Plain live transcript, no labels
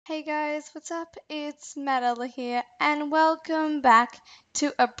Hey guys, what's up? It's Madella here, and welcome back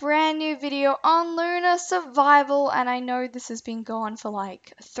to a brand new video on Lunar Survival. And I know this has been gone for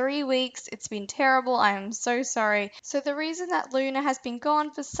like 3 weeks. It's been terrible. I am so sorry. So the reason that Lunar has been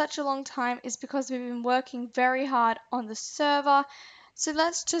gone for such a long time is because we've been working very hard on the server. So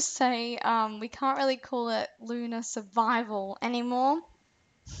let's just say we can't really call it Lunar Survival anymore.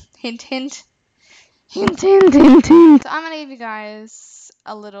 Hint, hint. Hint, hint, hint, hint. So I'm gonna give you guys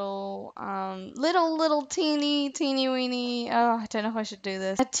a little teeny weeny. Oh, I don't know if I should do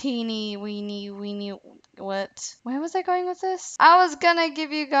this. A teeny weeny. What? Where was I going with this? I was gonna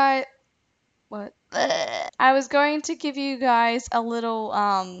give you guys. What? I was going to give you guys a little.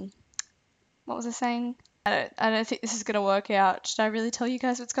 What was I saying? I don't think this is gonna work out. Should I really tell you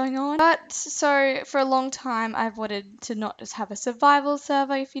guys what's going on? But so for a long time, I've wanted to not just have a survival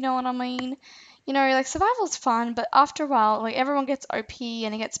server, if you know what I mean. You know, like survival's fun, but after a while, like everyone gets OP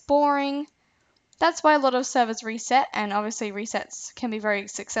and it gets boring. That's why a lot of servers reset, and obviously resets can be very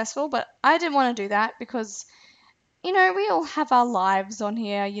successful. But I didn't want to do that because we all have our lives on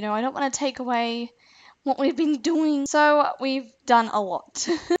here. I don't want to take away what we've been doing. So we've done a lot.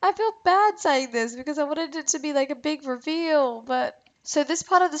 I feel bad saying this because I wanted it to be like a big reveal, but so this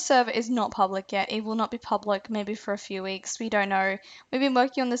part of the server is not public yet. It will not be public maybe for a few weeks. We don't know. We've been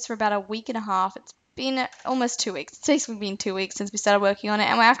working on this for about a week and a half. It's been almost 2 weeks. It's basically been 2 weeks since we started working on it,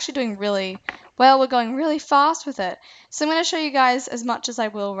 and we're actually doing really well. We're going really fast with it. So I'm going to show you guys as much as I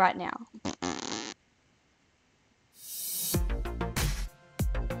will right now.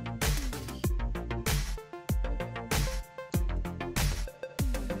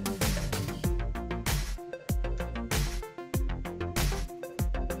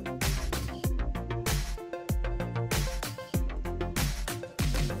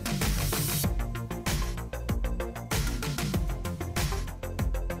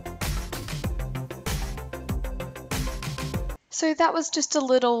 So that was just a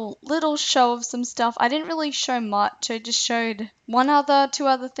little show of some stuff. I didn't really show much. I just showed two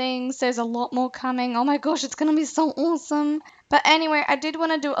other things. There's a lot more coming. Oh my gosh, it's gonna be so awesome. But anyway, I did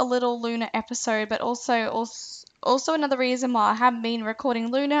want to do a little Lunar episode, but also another reason why I haven't been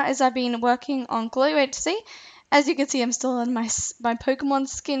recording Lunar is I've been working on Glue HC. As you can see, I'm still in my Pokemon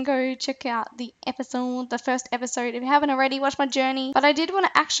skin. Go check out the first episode. If you haven't already, watch my journey. But I did want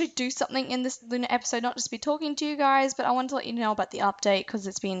to actually do something in this Lunar episode, not just be talking to you guys, but I wanted to let you know about the update because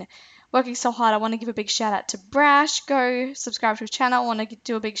it's been working so hard. I want to give a big shout out to Brash. Go subscribe to his channel. I want to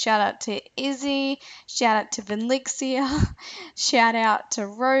do a big shout out to Izzy. Shout out to Vinlixia. Shout out to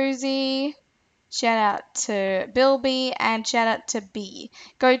Rosie. Shout out to Bilby and shout out to B.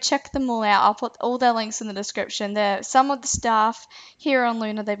 Go check them all out. I'll put all their links in the description. They're some of the staff here on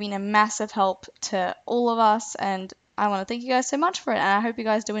Luna. They've been a massive help to all of us, and I want to thank you guys so much for it. And I hope you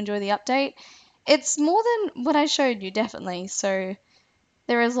guys do enjoy the update. It's more than what I showed you, definitely. So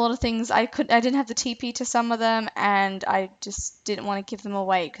there is a lot of things I didn't have the TP to some of them, and I just didn't want to give them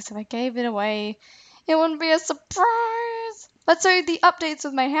away because if I gave it away, it wouldn't be a surprise. But so the updates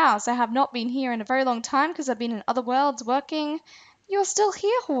with my house, I have not been here in a very long time because I've been in other worlds working. You're still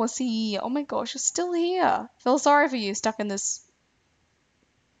here, horsey. Oh my gosh, you're still here. Feel sorry for you stuck in this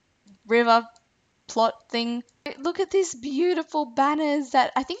river plot thing. Look at these beautiful banners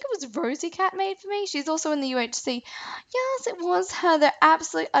that I think it was Rosie Cat made for me. She's also in the UHC. Yes, it was her. They're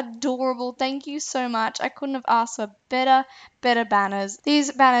absolutely adorable. Thank you so much. I couldn't have asked for better banners.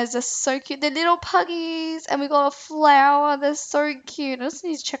 These banners are so cute. They're little puggies and we got a flower. They're so cute. I just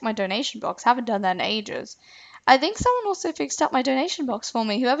need to check my donation box. I haven't done that in ages. I think someone also fixed up my donation box for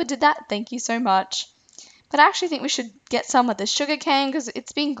me. Whoever did that, thank you so much. But I actually think we should get some of the sugar cane because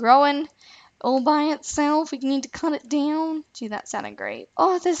it's been growing all by itself. We need to cut it down. Gee, that sounded great.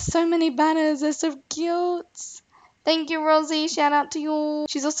 Oh, there's so many banners. They're so cute. Thank you, Rosie. Shout out to you.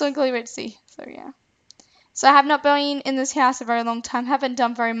 She's also in Glee Sea. So, yeah. So, I have not been in this house a very long time. Haven't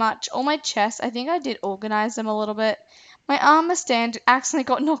done very much. All my chests, I think I did organize them a little bit. My armor stand accidentally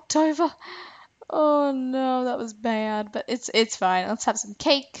got knocked over. Oh, no. That was bad. But it's fine. Let's have some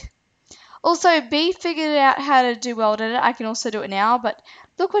cake. Also, B figured out how to do weld edit. I can also do it now, but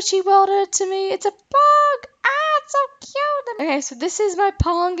look what she welded to me. It's a pug. Ah, it's so cute. Okay, so this is my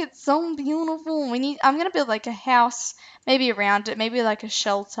pug. It's so beautiful. I'm gonna build like a house, maybe around it, maybe like a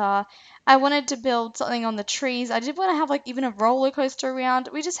shelter. I wanted to build something on the trees. I did want to have like even a roller coaster around.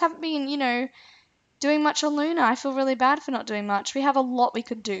 We just haven't been, doing much on Luna. I feel really bad for not doing much. We have a lot we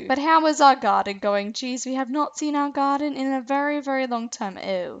could do. But how is our garden going? Geez, we have not seen our garden in a very, very long time.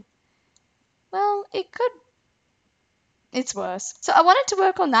 Ew. Well, it's worse. So I wanted to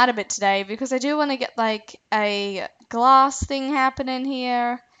work on that a bit today because I do want to get like a glass thing happening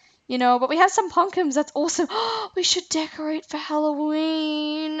here. you know, but we have some pumpkins. That's awesome. We should decorate for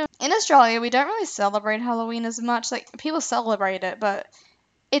Halloween. In Australia, we don't really celebrate Halloween as much. Like, people celebrate it, but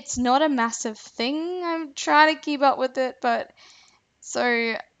it's not a massive thing. I'm trying to keep up with it, but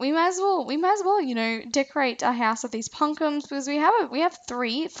so we might as well, you know, decorate our house with these pumpkins because we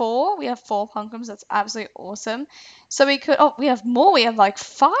have four pumpkins. That's absolutely awesome. So we have more. We have like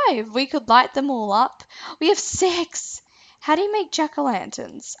five. We could light them all up. We have six. How do you make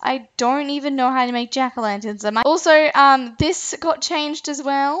jack-o'-lanterns? I don't even know how to make jack-o'-lanterns. Also, this got changed as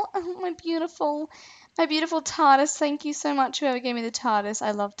well. Oh, my beautiful TARDIS. Thank you so much, whoever gave me the TARDIS.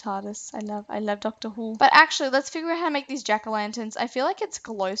 I love TARDIS. I love Doctor Who. But actually, let's figure out how to make these jack-o'-lanterns. I feel like it's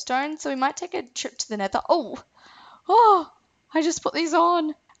glowstone, so we might take a trip to the Nether. Oh, I just put these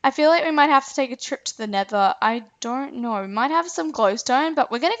on. I feel like we might have to take a trip to the Nether. I don't know. We might have some glowstone,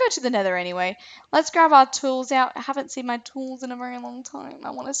 but we're going to go to the Nether anyway. Let's grab our tools out. I haven't seen my tools in a very long time. I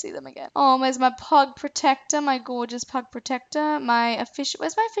want to see them again. Oh, where's my pug protector? My gorgeous pug protector. Where's my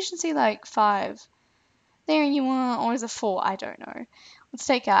efficiency? Like 5. There you are. Or is it 4? I don't know. Let's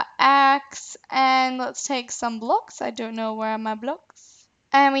take our axe and let's take some blocks. I don't know where are my blocks.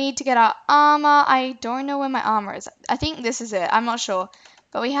 And we need to get our armor. I don't know where my armor is. I think this is it. I'm not sure.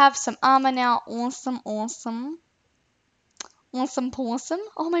 But we have some armor now. Awesome, awesome. Awesome, awesome.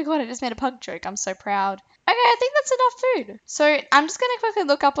 Oh my god, I just made a pug joke. I'm so proud. Okay, I think that's enough food. So I'm just going to quickly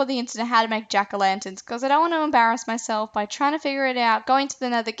look up on the internet how to make jack-o'-lanterns because I don't want to embarrass myself by trying to figure it out, going to the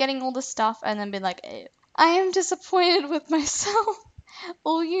Nether, getting all the stuff, and then being like, ew. I am disappointed with myself.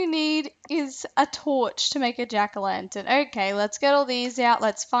 All you need is a torch to make a jack-o'-lantern. Okay, let's get all these out.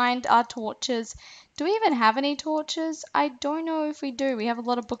 Let's find our torches. Do we even have any torches? I don't know if we do. We have a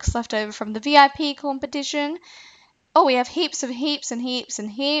lot of books left over from the VIP competition. Oh, we have heaps of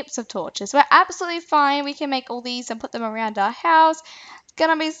torches. We're absolutely fine. We can make all these and put them around our house. It's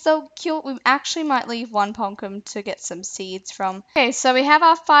gonna be so cute. We actually might leave one pumpkin to get some seeds from. Okay, so we have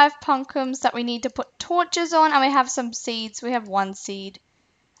our 5 pumpkins that we need to put torches on, and we have some seeds. We have 1 seed.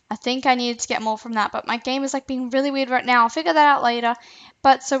 I think I needed to get more from that, but my game is like being really weird right now. I'll figure that out later.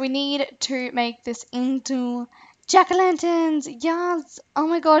 But so we need to make this into jack-o'-lanterns. Yes. Oh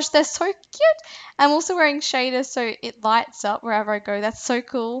my gosh, they're so cute. I'm also wearing shaders so it lights up wherever I go. That's so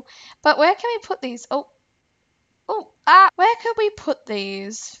cool. But where can we put these? Where could we put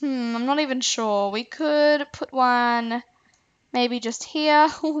these? I'm not even sure. We could put one maybe just here.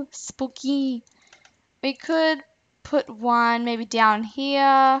 Oh, spooky. We could put one maybe down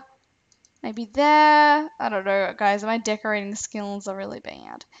here. Maybe there. I don't know, guys. My decorating skills are really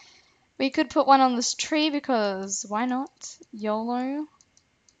bad. We could put one on this tree because why not? YOLO.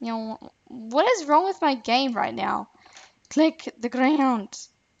 What is wrong with my game right now? Click the ground.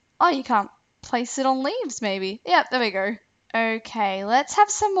 Oh, you can't place it on leaves, maybe. Yep, there we go. Okay, let's have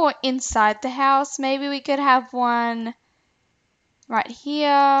some more inside the house. Maybe we could have one right here.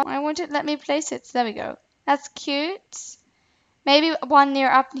 Why won't it let me place it? So there we go. That's cute. Maybe one near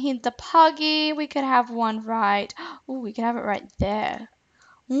up here, the puggy. We could have one right. Oh, we could have it right there.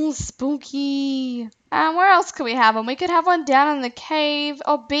 Ooh, spooky. Where else could we have them? We could have one down in the cave.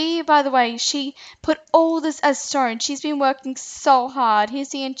 Oh, Bee, by the way, she put all this as stone. She's been working so hard. Here's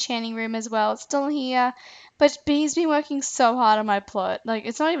the enchanting room as well. It's still here. But Bee's been working so hard on my plot. Like,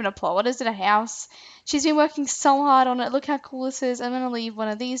 it's not even a plot. What is it, a house? She's been working so hard on it. Look how cool this is. I'm going to leave one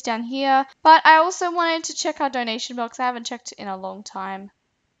of these down here. But I also wanted to check our donation box. I haven't checked it in a long time.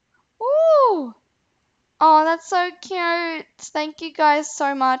 Ooh! Oh, that's so cute. Thank you guys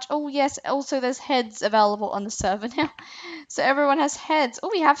so much. Oh, yes. Also, there's heads available on the server now. So everyone has heads. Oh,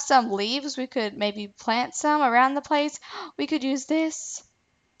 we have some leaves. We could maybe plant some around the place. We could use this.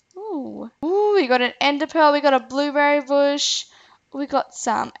 Ooh. Ooh, we got an ender pearl. We got a blueberry bush. We got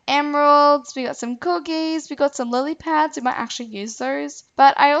some emeralds. We got some cookies. We got some lily pads. We might actually use those.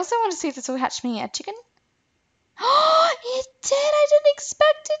 But I also want to see if this will hatch me a chicken. Oh, it did! I didn't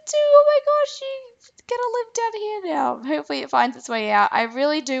expect it to! Oh my gosh, she's gonna live down here now. Hopefully it finds its way out. I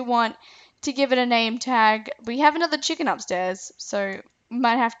really do want to give it a name tag. We have another chicken upstairs, so we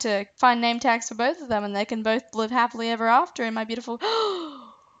might have to find name tags for both of them and they can both live happily ever after in my beautiful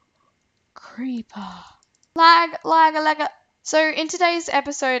creeper. Lag. So in today's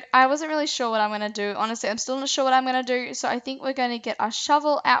episode, I wasn't really sure what I'm going to do. Honestly, I'm still not sure what I'm going to do. So I think we're going to get our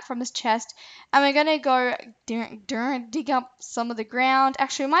shovel out from his chest and we're going to go dig up some of the ground.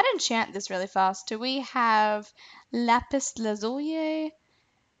 Actually, we might enchant this really fast. Do we have lapis lazuli?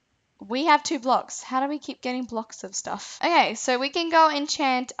 We have 2 blocks. How do we keep getting blocks of stuff? Okay, so we can go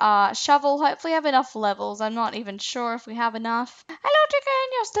enchant our shovel. Hopefully have enough levels. I'm not even sure if we have enough. Hello,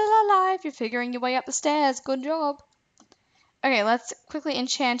 chicken. You're still alive. You're figuring your way up the stairs. Good job. Okay, let's quickly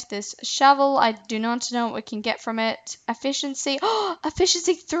enchant this shovel. I do not know what we can get from it. Efficiency. Oh,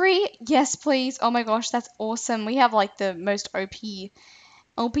 efficiency 3. Yes, please. Oh my gosh, that's awesome. We have like the most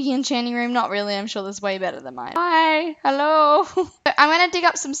OP enchanting room. Not really. I'm sure there's way better than mine. Hi. Hello. I'm going to dig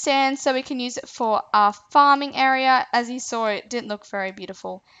up some sand so we can use it for our farming area. As you saw, it didn't look very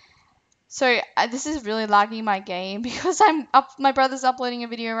beautiful. So this is really lagging my game because my brother's uploading a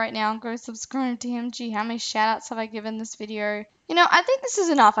video right now. Go subscribe to him. Gee, how many shoutouts have I given this video? You know, I think this is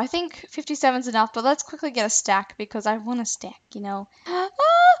enough. I think 57 is enough, but let's quickly get a stack because I want a stack, you know. Ah,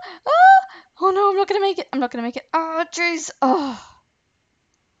 ah! Oh no, I'm not gonna make it. I'm not gonna make it. Oh, jeez. Oh,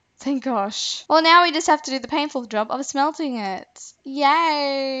 thank gosh. Well, now we just have to do the painful job of smelting it.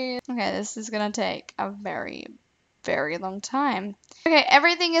 Yay! Okay, this is gonna take a very, very long time. Okay,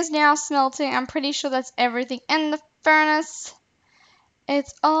 everything is now smelting. I'm pretty sure that's everything in the furnace.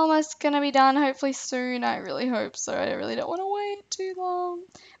 It's almost gonna be done, hopefully soon. I really hope so. I really don't want to wait too long.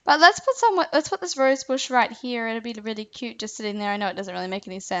 But let's put this rose bush right here. It'll be really cute just sitting there. I know it doesn't really make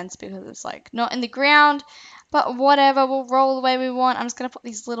any sense because it's like not in the ground, but whatever. We'll roll the way we want. I'm just gonna put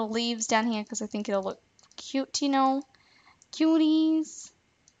these little leaves down here because I think it'll look cute, you know, cuties.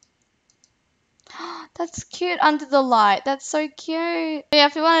 That's cute under the light. That's so cute. Yeah,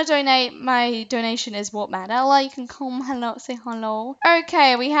 if you want to donate, my donation is what Madella. You can come hello, say hello.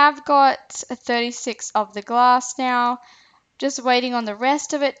 Okay, we have got 36 of the glass now. Just waiting on the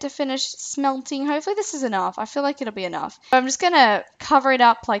rest of it to finish smelting. Hopefully this is enough. I feel like it'll be enough. I'm just gonna cover it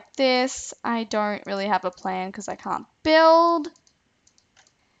up like this. I don't really have a plan because I can't build.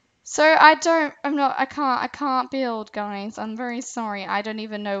 So I can't build, guys. I'm very sorry. I don't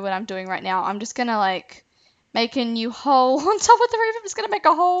even know what I'm doing right now. I'm just gonna like make a new hole on top of the roof. I'm just gonna make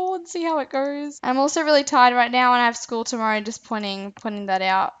a hole and see how it goes. I'm also really tired right now and I have school tomorrow, just pointing that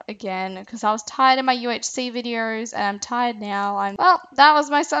out again because I was tired of my UHC videos and I'm tired now. Well, that was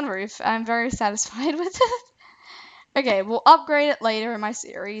my sunroof. I'm very satisfied with it. Okay, we'll upgrade it later in my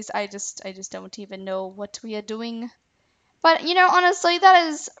series. I just don't even know what we are doing. But, you know, honestly, that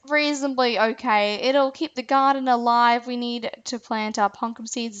is reasonably okay. It'll keep the garden alive. We need to plant our pumpkin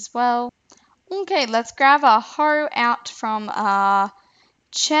seeds as well. Okay, let's grab our hoe out from our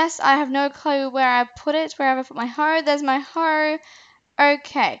chest. I have no clue where I put it. Where have I put my hoe? There's my hoe.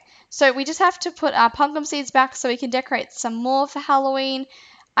 Okay, so we just have to put our pumpkin seeds back so we can decorate some more for Halloween.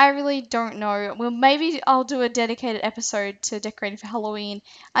 I really don't know. Well, maybe I'll do a dedicated episode to decorating for Halloween.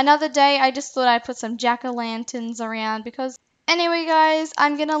 Another day, I just thought I'd put some jack-o'-lanterns around because... Anyway, guys,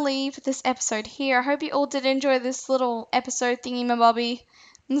 I'm gonna leave this episode here. I hope you all did enjoy this little episode thingy-mabobby.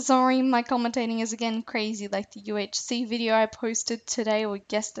 I'm sorry, my commentating is again crazy like the UHC video I posted today or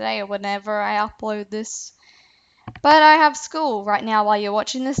yesterday or whenever I upload this. But I have school right now while you're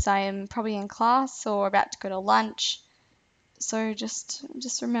watching this. I am probably in class or about to go to lunch. So just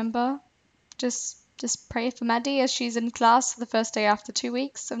remember, just pray for Maddie as she's in class for the first day after 2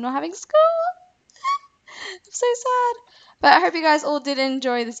 weeks of not having school. I'm so sad. But I hope you guys all did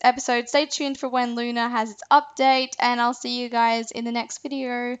enjoy this episode. Stay tuned for when Lunar has its update, and I'll see you guys in the next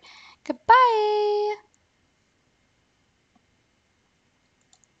video. Goodbye!